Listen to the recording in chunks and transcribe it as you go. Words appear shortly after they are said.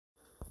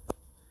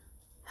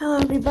Hello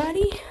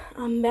everybody,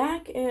 I'm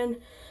back and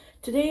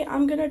today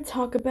I'm gonna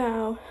talk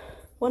about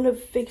one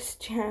of Figg's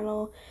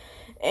channel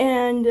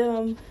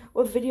and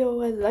what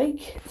video I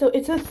like. So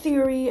it's a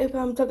theory.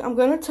 I'm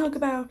gonna talk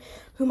about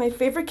who my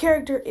favorite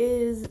character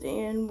is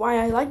and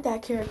why I like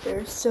that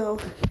character. So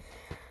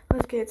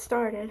let's get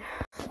started.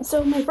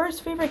 So my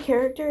first favorite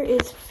character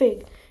is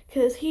Figg,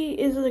 because he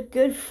is a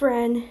good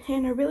friend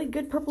and a really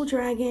good purple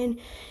dragon.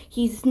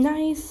 He's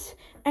nice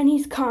and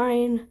he's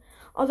kind.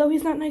 Although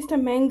he's not nice to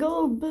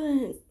Mangle,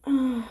 but,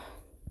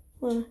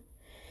 well,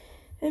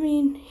 I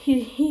mean,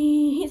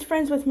 he's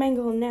friends with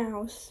Mangle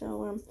now,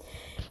 so,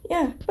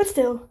 yeah, but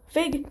still,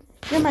 Figg,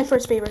 you're my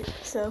first favorite,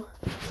 so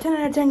 10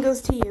 out of 10 goes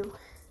to you.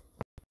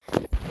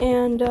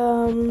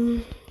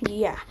 And,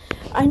 yeah,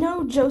 I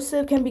know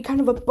Joseph can be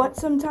kind of a butt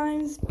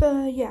sometimes,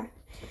 but, yeah,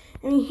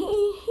 I mean,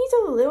 he's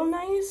a little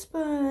nice,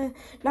 but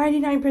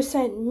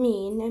 99%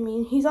 mean. I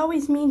mean, he's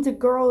always mean to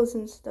girls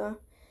and stuff.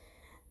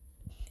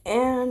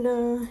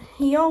 And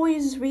he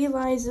always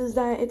realizes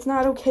that it's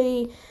not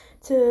okay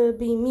to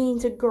be mean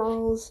to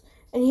girls.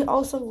 And he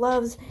also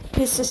loves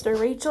his sister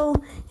Rachel.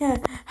 Yeah,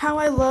 how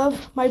I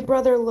love my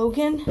brother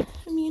Logan.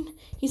 I mean,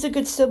 he's a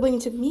good sibling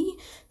to me.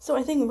 So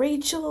I think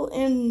Rachel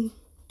and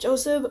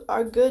Joseph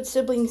are good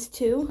siblings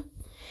too.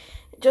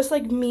 Just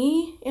like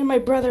me and my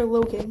brother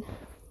Logan.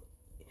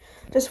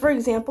 Just for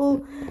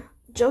example,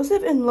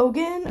 Joseph and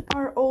Logan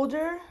are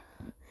older.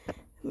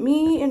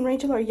 Me and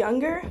Rachel are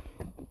younger.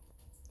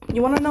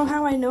 You want to know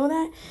how I know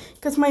that?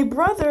 Because my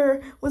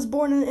brother was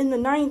born in the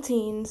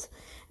 19s,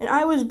 and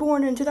I was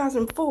born in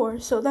 2004,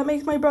 so that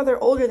makes my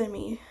brother older than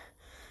me.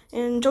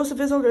 And Joseph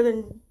is older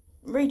than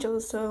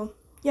Rachel, so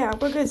yeah,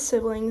 we're good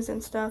siblings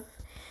and stuff.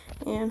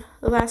 And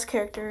the last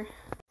character.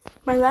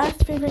 My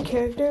last favorite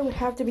character would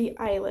have to be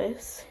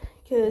Eyeless,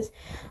 because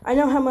I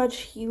know how much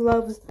he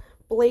loves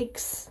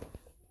Blake's,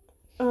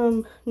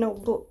 I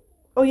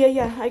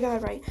got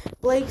it right.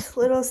 Blake's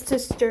little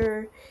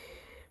sister,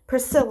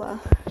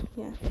 Priscilla.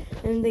 Yeah,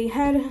 and they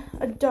had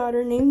a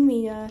daughter named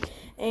Mia,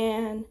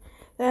 and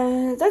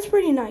that's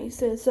pretty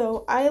nice.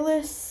 So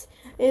Eyeless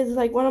is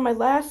like one of my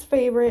last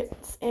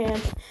favorites,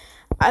 and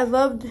I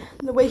loved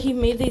the way he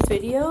made these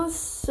videos.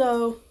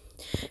 So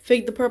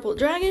Figg the Purple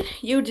Dragon,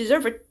 you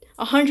deserve it.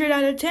 100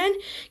 out of 10.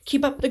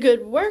 Keep up the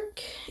good work,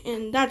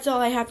 and that's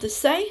all I have to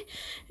say.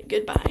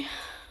 Goodbye.